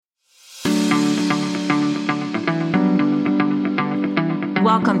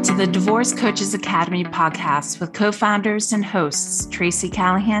Welcome to the Divorce Coaches Academy podcast with co-founders and hosts Tracy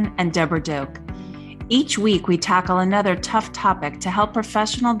Callahan and Deborah Doak. Each week, we tackle another tough topic to help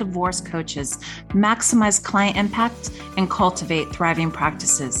professional divorce coaches maximize client impact and cultivate thriving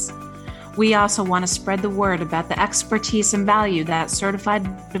practices. We also want to spread the word about the expertise and value that certified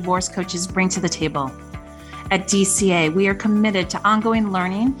divorce coaches bring to the table. At DCA, we are committed to ongoing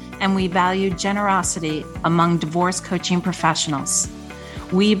learning, and we value generosity among divorce coaching professionals.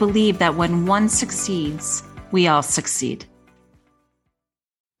 We believe that when one succeeds, we all succeed.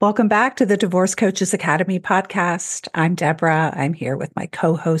 Welcome back to the Divorce Coaches Academy podcast. I'm Deborah. I'm here with my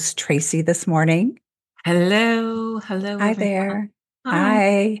co-host Tracy this morning. Hello. Hello. Hi everyone. there.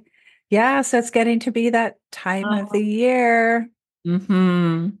 Hi. Yeah, so it's getting to be that time of the year.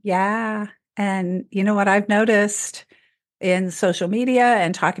 Mm-hmm. Yeah. And you know what I've noticed in social media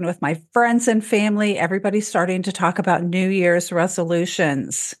and talking with my friends and family, everybody's starting to talk about New Year's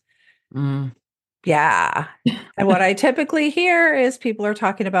resolutions. Yeah. And what I typically hear is people are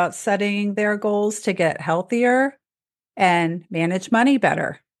talking about setting their goals to get healthier and manage money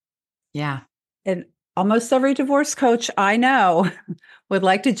better. Yeah. And almost every divorce coach I know would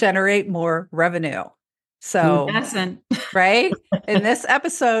like to generate more revenue. So, who doesn't? Right? In this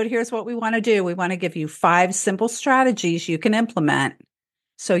episode, here's what we want to do. We want to give you 5 simple strategies you can implement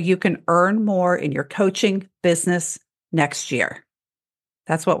so you can earn more in your coaching business next year.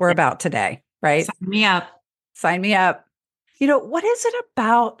 That's what we're about today, right? Sign me up. Sign me up. You know, what is it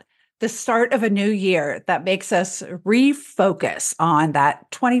about the start of a new year that makes us refocus on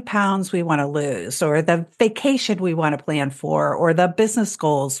that 20 pounds we want to lose, or the vacation we want to plan for, or the business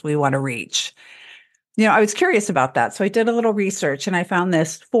goals we want to reach? You know, I was curious about that. So I did a little research and I found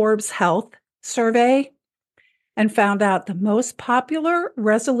this Forbes Health survey and found out the most popular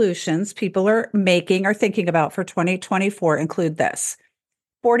resolutions people are making or thinking about for 2024 include this: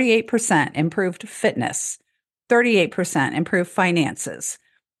 48% improved fitness, 38% improved finances,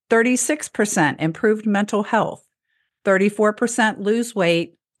 36% improved mental health, 34% lose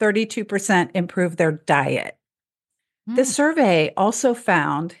weight, 32% improve their diet. This survey also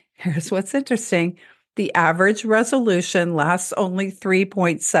found, here's what's interesting, the average resolution lasts only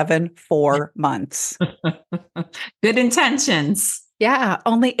 3.74 months. Good intentions. Yeah,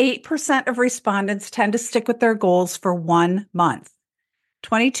 only 8% of respondents tend to stick with their goals for 1 month.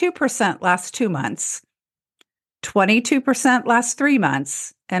 22% last 2 months, 22% last 3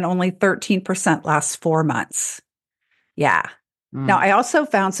 months, and only 13% last 4 months. Yeah. Now, I also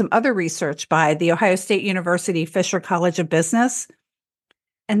found some other research by the Ohio State University Fisher College of Business,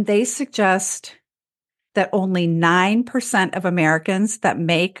 and they suggest that only 9% of Americans that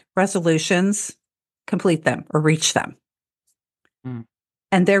make resolutions complete them or reach them.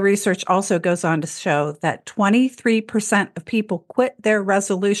 And their research also goes on to show that 23% of people quit their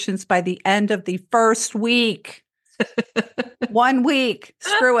resolutions by the end of the first week. 1 week.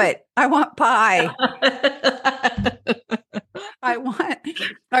 Screw it. I want pie. I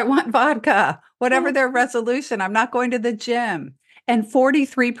want vodka. Whatever their resolution. I'm not going to the gym. And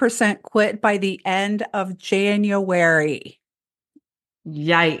 43% quit by the end of January.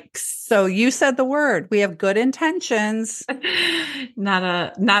 Yikes. So you said the word. We have good intentions. Not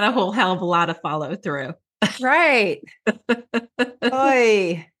a whole hell of a lot of follow through. Right.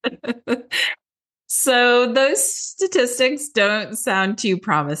 Oy. So those statistics don't sound too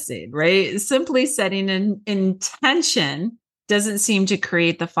promising, right? Simply setting an intention doesn't seem to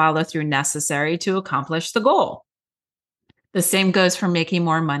create the follow through necessary to accomplish the goal. The same goes for making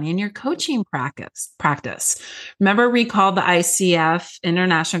more money in your coaching practice. Remember, recall the ICF,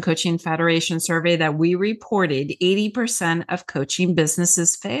 International Coaching Federation survey that we reported 80% of coaching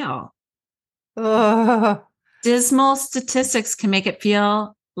businesses fail. Ugh. Dismal statistics can make it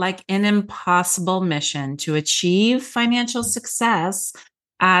feel like an impossible mission to achieve financial success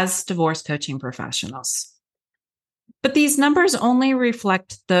as divorce coaching professionals. But these numbers only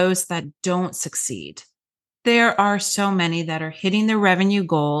reflect those that don't succeed. There are so many that are hitting their revenue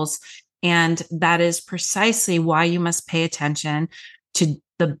goals, and that is precisely why you must pay attention to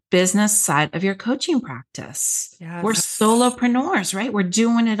the business side of your coaching practice. Yes. We're solopreneurs, right? We're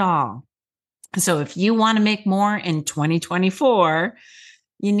doing it all. So if you want to make more in 2024,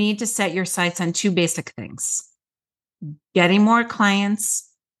 you need to set your sights on 2 basic things: getting more clients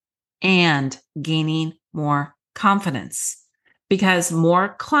and gaining more confidence, because more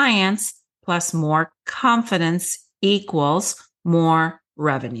clients plus more confidence equals more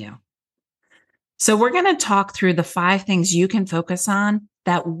revenue. So we're going to talk through the 5 things you can focus on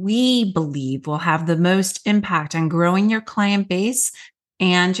that we believe will have the most impact on growing your client base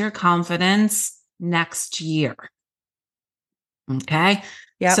and your confidence next year. Okay.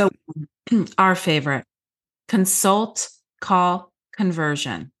 Yep. So our favorite, consult call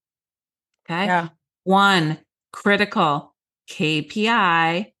conversion. Okay. Yeah. One critical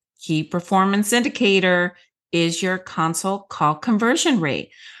KPI, key performance indicator, is your consult call conversion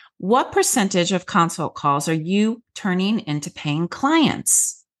rate. What percentage of consult calls are you turning into paying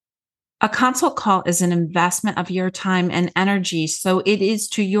clients? A consult call is an investment of your time and energy. So it is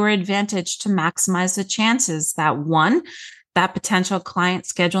to your advantage to maximize the chances that one, that potential client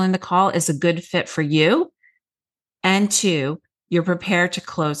scheduling the call is a good fit for you. And two, you're prepared to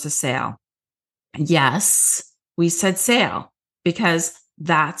close the sale. Yes, we said sale because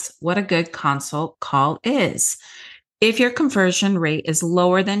that's what a good consult call is. If your conversion rate is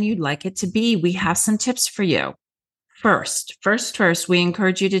lower than you'd like it to be, we have some tips for you. First, we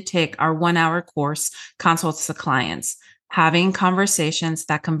encourage you to take our 1-hour course, Consults to Clients, Having Conversations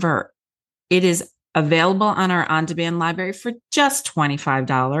That Convert. It is available on our on-demand library for just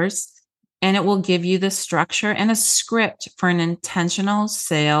 $25, and it will give you the structure and a script for an intentional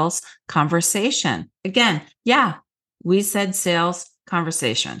sales conversation. Again, yeah, we said sales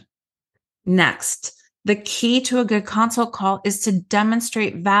conversation. Next, the key to a good consult call is to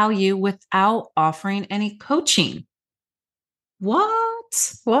demonstrate value without offering any coaching.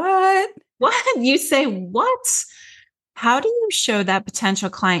 What? What? You say what? How do you show that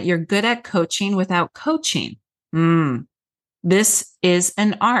potential client you're good at coaching without coaching? This is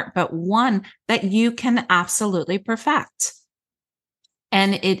an art, but one that you can absolutely perfect.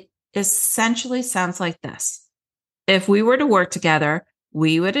 And it essentially sounds like this. If we were to work together,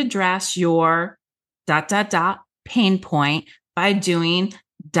 we would address your ... pain point by doing ...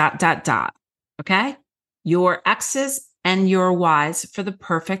 Okay? Your X's and your Y's for the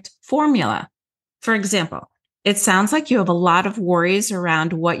perfect formula. For example, it sounds like you have a lot of worries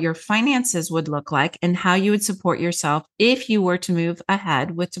around what your finances would look like and how you would support yourself if you were to move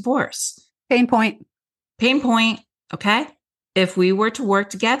ahead with divorce. Pain point. Okay? If we were to work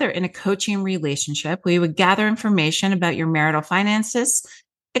together in a coaching relationship, we would gather information about your marital finances,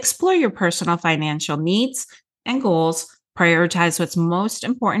 explore your personal financial needs and goals, prioritize what's most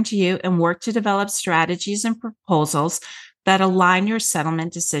important to you, and work to develop strategies and proposals that align your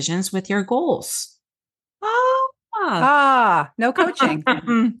settlement decisions with your goals. No coaching.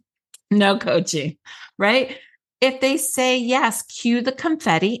 No coaching, right? If they say yes, cue the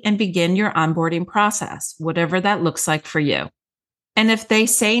confetti and begin your onboarding process, whatever that looks like for you. And if they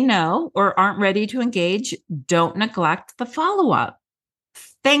say no or aren't ready to engage, don't neglect the follow-up.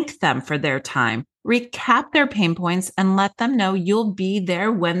 Thank them for their time, recap their pain points, and let them know you'll be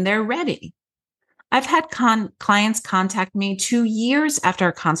there when they're ready. I've had clients contact me 2 years after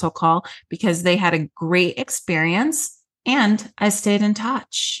a consult call because they had a great experience and I stayed in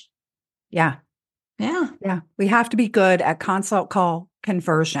touch. Yeah. We have to be good at consult call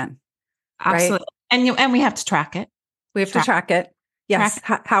conversion. Absolutely. Right? And we have to track it. We have to track it. Yes.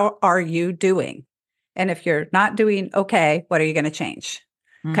 How are you doing? And if you're not doing okay, what are you going to change?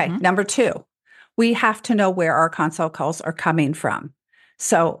 Mm-hmm. Okay. Number 2, we have to know where our consult calls are coming from.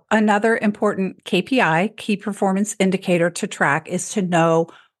 So another important KPI, key performance indicator to track, is to know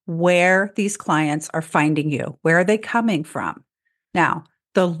where these clients are finding you. Where are they coming from? Now,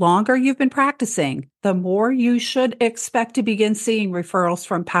 the longer you've been practicing, the more you should expect to begin seeing referrals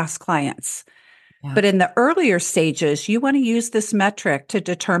from past clients. Yeah. But in the earlier stages, you want to use this metric to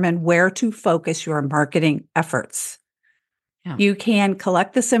determine where to focus your marketing efforts. Yeah. You can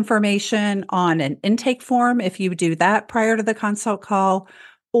collect this information on an intake form if you do that prior to the consult call,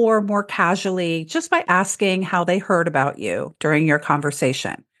 or more casually, just by asking how they heard about you during your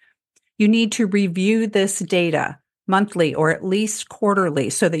conversation. You need to review this data monthly or at least quarterly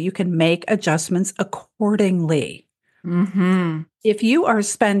so that you can make adjustments accordingly. Mm-hmm. If you are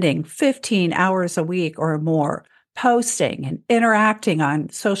spending 15 hours a week or more posting and interacting on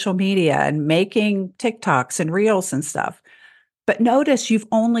social media and making TikToks and Reels and stuff, but notice you've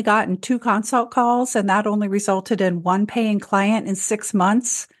only gotten 2 consult calls and that only resulted in 1 paying client in 6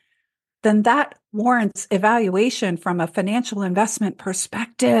 months, then that warrants evaluation from a financial investment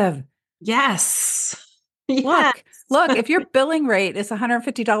perspective. Yes. Look, if your billing rate is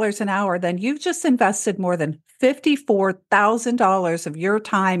 $150 an hour, then you've just invested more than $54,000 of your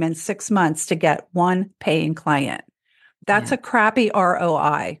time in 6 months to get 1 paying client. That's a crappy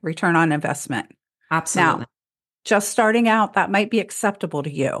ROI, return on investment. Absolutely. Now, just starting out, that might be acceptable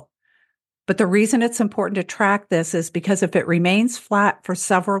to you. But the reason it's important to track this is because if it remains flat for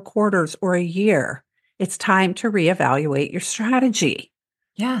several quarters or a year, it's time to reevaluate your strategy.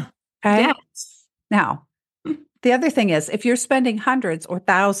 Yeah. Okay? Yes. Now, the other thing is, if you're spending hundreds or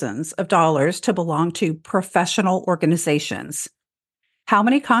thousands of dollars to belong to professional organizations, How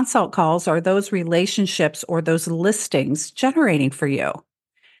many consult calls are those relationships or those listings generating for you?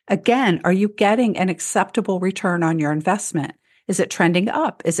 Again, are you getting an acceptable return on your investment? Is it trending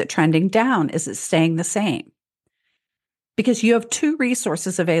up? Is it trending down? Is it staying the same? Because you have two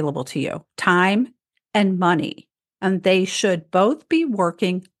resources available to you, time and money, and they should both be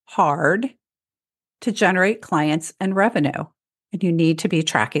working hard to generate clients and revenue, and you need to be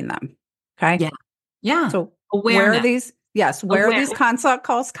tracking them. Okay. Yeah. Yeah. So where are Awareness. these? Yes. Where are these Awareness. consult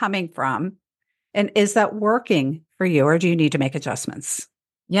calls coming from? And is that working for you, or do you need to make adjustments?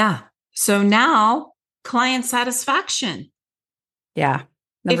 Yeah. So now client satisfaction. Yeah.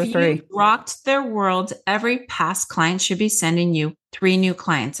 Number If 3. you rocked their world, every past client should be sending you 3 new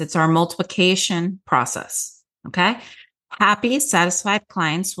clients. It's our multiplication process. Okay. Happy, satisfied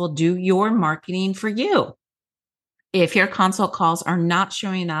clients will do your marketing for you. If your consult calls are not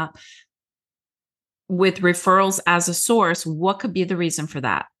showing up with referrals as a source, what could be the reason for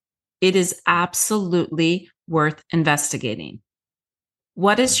that? It is absolutely worth investigating.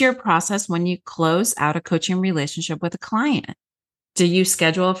 What is your process when you close out a coaching relationship with a client? Do you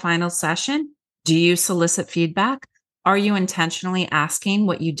schedule a final session? Do you solicit feedback? Are you intentionally asking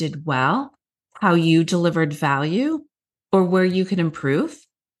what you did well, how you delivered value, or where you could improve?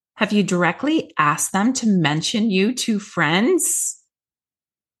 Have you directly asked them to mention you to friends?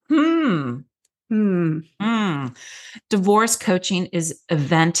 Divorce coaching is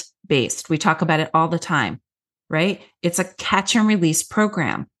event based. We talk about it all the time, right? It's a catch and release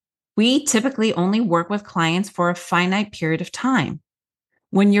program. We typically only work with clients for a finite period of time.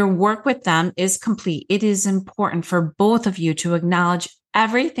 When your work with them is complete, it is important for both of you to acknowledge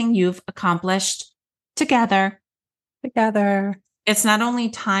everything you've accomplished together. It's not only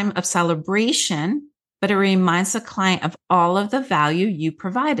time of celebration, but it reminds the client of all of the value you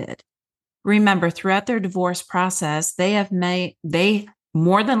provided. Remember, throughout their divorce process, they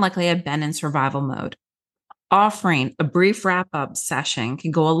more than likely have been in survival mode. Offering a brief wrap-up session can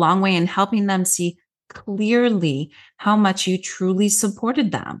go a long way in helping them see clearly how much you truly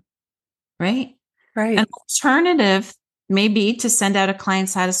supported them, right? Right. An alternative may be to send out a client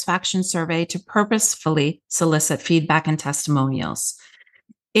satisfaction survey to purposefully solicit feedback and testimonials.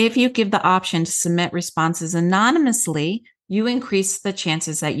 If you give the option to submit responses anonymously, you increase the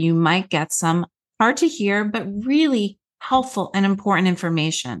chances that you might get some hard to hear, but really helpful and important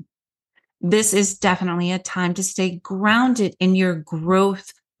information. This is definitely a time to stay grounded in your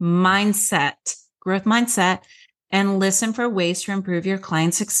growth mindset, and listen for ways to improve your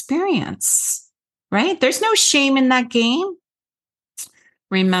client's experience, right? There's no shame in that game.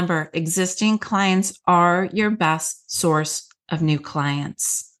 Remember, existing clients are your best source of new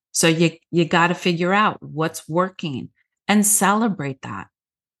clients. So you got to figure out what's working and celebrate that.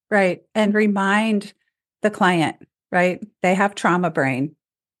 Right. And remind the client, right? They have trauma brain.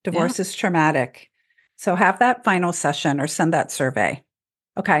 Divorce is traumatic. So have that final session or send that survey.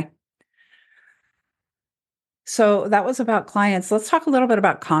 Okay. So that was about clients. Let's talk a little bit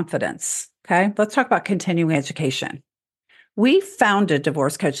about confidence. Okay. Let's talk about continuing education. We founded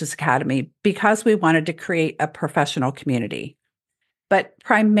Divorce Coaches Academy because we wanted to create a professional community. But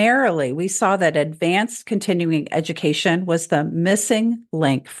primarily, we saw that advanced continuing education was the missing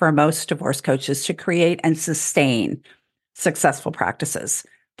link for most divorce coaches to create and sustain successful practices.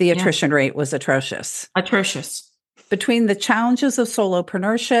 The attrition rate was atrocious. Between the challenges of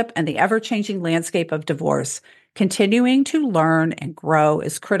solopreneurship and the ever-changing landscape of divorce, continuing to learn and grow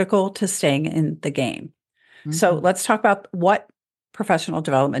is critical to staying in the game. Mm-hmm. So let's talk about what professional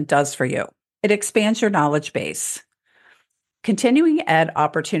development does for you. It expands your knowledge base. Continuing ed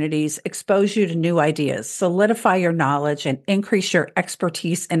opportunities expose you to new ideas, solidify your knowledge, and increase your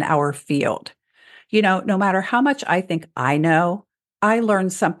expertise in our field. You know, no matter how much I think I know, I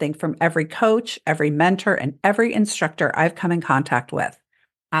learn something from every coach, every mentor, and every instructor I've come in contact with.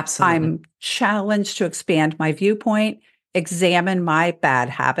 Absolutely. I'm challenged to expand my viewpoint, examine my bad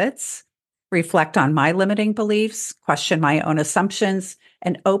habits, reflect on my limiting beliefs, question my own assumptions,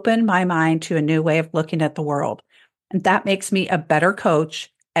 and open my mind to a new way of looking at the world. And that makes me a better coach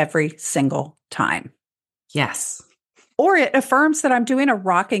every single time. Yes. Or it affirms that I'm doing a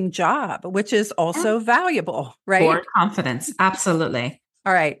rocking job, which is also valuable, right? For confidence. Absolutely.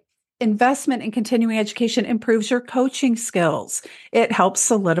 All right. Investment in continuing education improves your coaching skills. It helps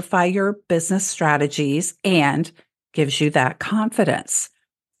solidify your business strategies and gives you that confidence.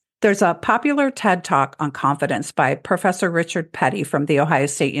 There's a popular TED Talk on confidence by Professor Richard Petty from The Ohio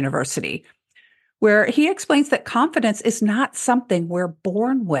State University, where he explains that confidence is not something we're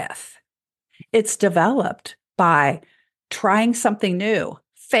born with. It's developed by trying something new,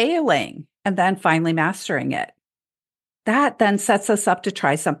 failing, and then finally mastering it. That then sets us up to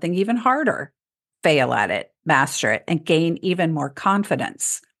try something even harder, fail at it, master it, and gain even more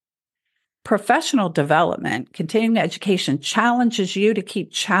confidence. Professional development, continuing education challenges you to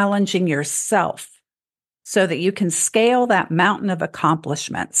keep challenging yourself so that you can scale that mountain of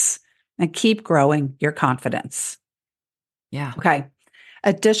accomplishments and keep growing your confidence. Yeah. Okay.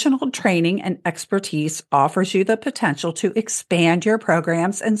 Additional training and expertise offers you the potential to expand your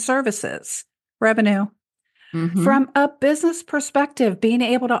programs and services. Revenue. From a business perspective, being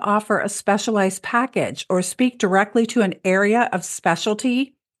able to offer a specialized package or speak directly to an area of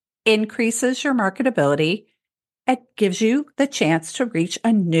specialty increases your marketability and gives you the chance to reach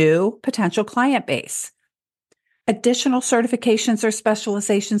a new potential client base. Additional certifications or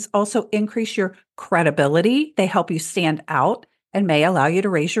specializations also increase your credibility. They help you stand out and may allow you to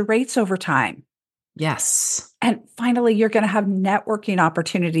raise your rates over time. Yes. And finally, you're going to have networking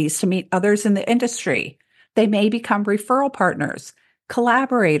opportunities to meet others in the industry. They may become referral partners,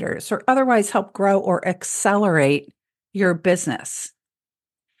 collaborators, or otherwise help grow or accelerate your business.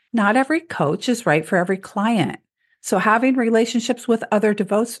 Not every coach is right for every client. So having relationships with other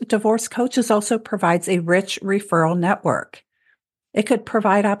divorce coaches also provides a rich referral network. It could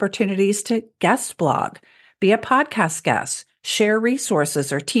provide opportunities to guest blog, be a podcast guest, share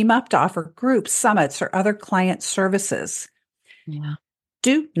resources, or team up to offer groups, summits, or other client services. Yeah.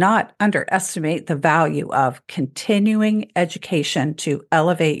 Do not underestimate the value of continuing education to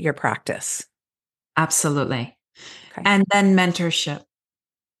elevate your practice. Absolutely. Okay. And then mentorship,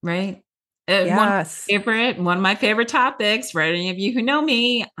 right? Yes. One of my favorite topics, for any of you who know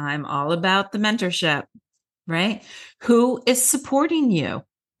me, I'm all about the mentorship, right? Who is supporting you,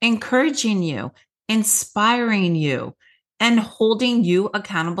 encouraging you, inspiring you, and holding you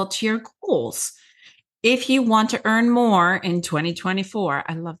accountable to your goals. If you want to earn more in 2024,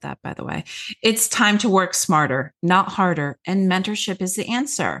 I love that, by the way, it's time to work smarter, not harder. And mentorship is the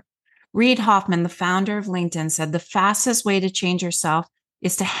answer. Reid Hoffman, the founder of LinkedIn, said the fastest way to change yourself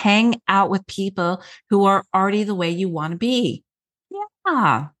is to hang out with people who are already the way you want to be.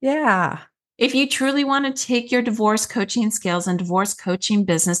 Yeah. Yeah. If you truly want to take your divorce coaching skills and divorce coaching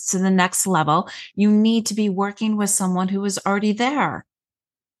business to the next level, you need to be working with someone who is already there.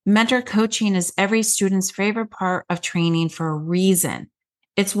 Mentor coaching is every student's favorite part of training for a reason.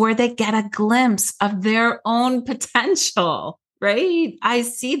 It's where they get a glimpse of their own potential, right? I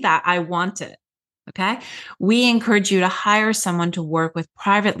see that. I want it. Okay. We encourage you to hire someone to work with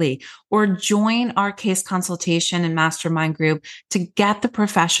privately or join our case consultation and mastermind group to get the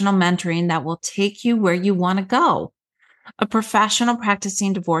professional mentoring that will take you where you want to go. A professional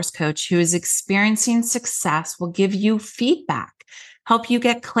practicing divorce coach who is experiencing success will give you feedback, help you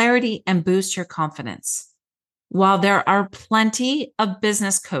get clarity, and boost your confidence. While there are plenty of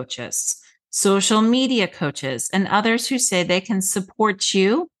business coaches, social media coaches, and others who say they can support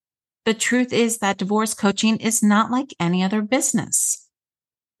you, the truth is that divorce coaching is not like any other business.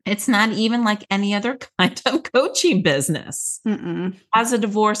 It's not even like any other kind of coaching business. Mm-mm. As a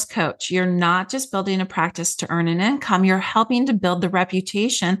divorce coach, you're not just building a practice to earn an income, you're helping to build the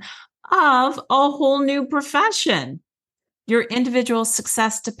reputation of a whole new profession. Your individual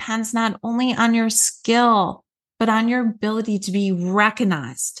success depends not only on your skill, but on your ability to be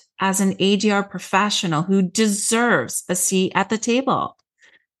recognized as an ADR professional who deserves a seat at the table.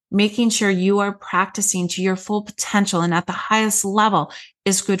 Making sure you are practicing to your full potential and at the highest level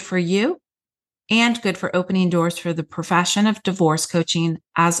is good for you and good for opening doors for the profession of divorce coaching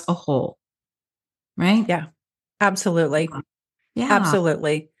as a whole. Right? Yeah, absolutely. Yeah.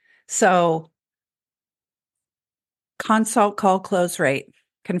 Absolutely. So consult call close rate,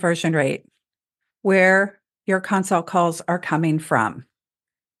 conversion rate, where your consult calls are coming from,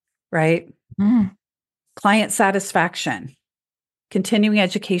 right? Mm. Client satisfaction, continuing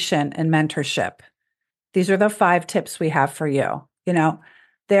education and mentorship. These are the 5 tips we have for you. You know,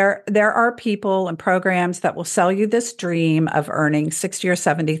 there are people and programs that will sell you this dream of earning $60,000 or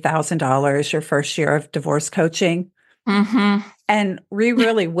 $70,000 your first year of divorce coaching. Mm-hmm. And we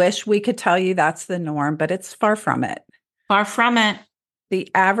really wish we could tell you that's the norm, but it's far from it. Far from it. The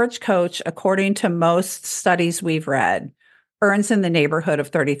average coach, according to most studies we've read, earns in the neighborhood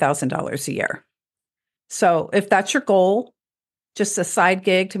of $30,000 a year. So if that's your goal, just a side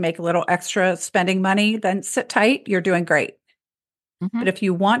gig to make a little extra spending money, then sit tight. You're doing great. Mm-hmm. But if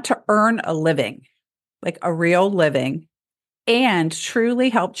you want to earn a living, like a real living, and truly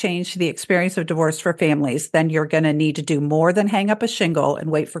help change the experience of divorce for families, then you're going to need to do more than hang up a shingle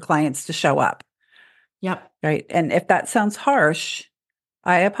and wait for clients to show up. Yep. Right. And if that sounds harsh,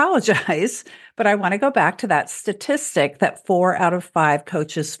 I apologize, but I want to go back to that statistic that 4 out of 5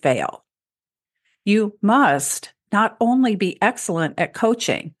 coaches fail. You must not only be excellent at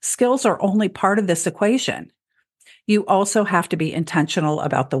coaching, skills are only part of this equation. You also have to be intentional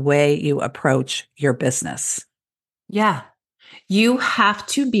about the way you approach your business. Yeah. You have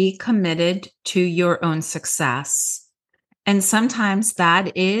to be committed to your own success. And sometimes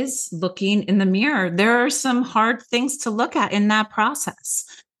that is looking in the mirror. There are some hard things to look at in that process.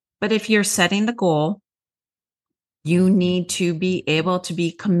 But if you're setting the goal, you need to be able to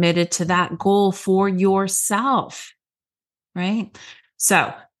be committed to that goal for yourself, right?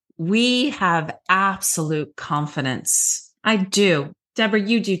 So we have absolute confidence. I do. Deborah,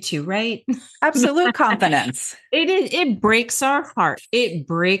 you do too, right? Absolute confidence. It breaks our heart. It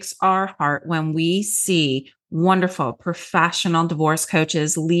breaks our heart when we see wonderful professional divorce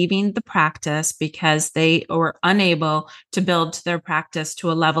coaches leaving the practice because they were unable to build their practice to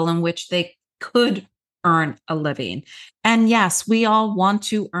a level in which they could earn a living. And yes, we all want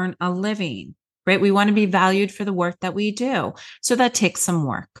to earn a living, right? We want to be valued for the work that we do. So that takes some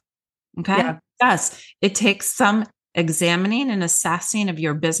work. Okay. Yeah. Yes. It takes some examining and assessing of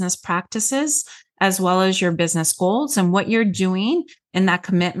your business practices, as well as your business goals and what you're doing in that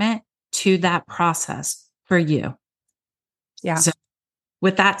commitment to that process for you. Yeah. So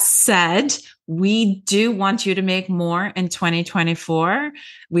with that said, we do want you to make more in 2024.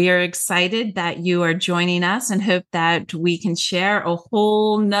 We are excited that you are joining us and hope that we can share a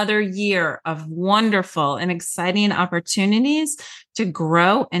whole nother year of wonderful and exciting opportunities to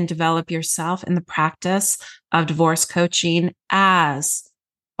grow and develop yourself in the practice of divorce coaching as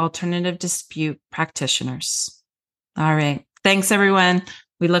alternative dispute practitioners. All right. Thanks, everyone.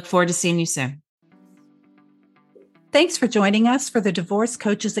 We look forward to seeing you soon. Thanks for joining us for the Divorce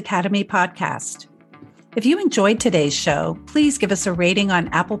Coaches Academy podcast. If you enjoyed today's show, please give us a rating on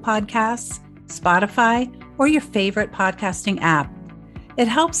Apple Podcasts, Spotify, or your favorite podcasting app. It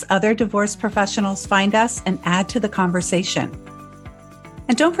helps other divorce professionals find us and add to the conversation.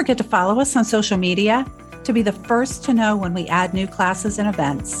 And don't forget to follow us on social media to be the first to know when we add new classes and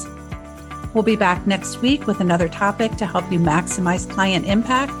events. We'll be back next week with another topic to help you maximize client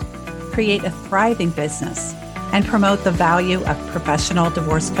impact, create a thriving business, and promote the value of professional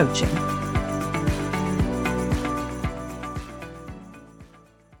divorce coaching.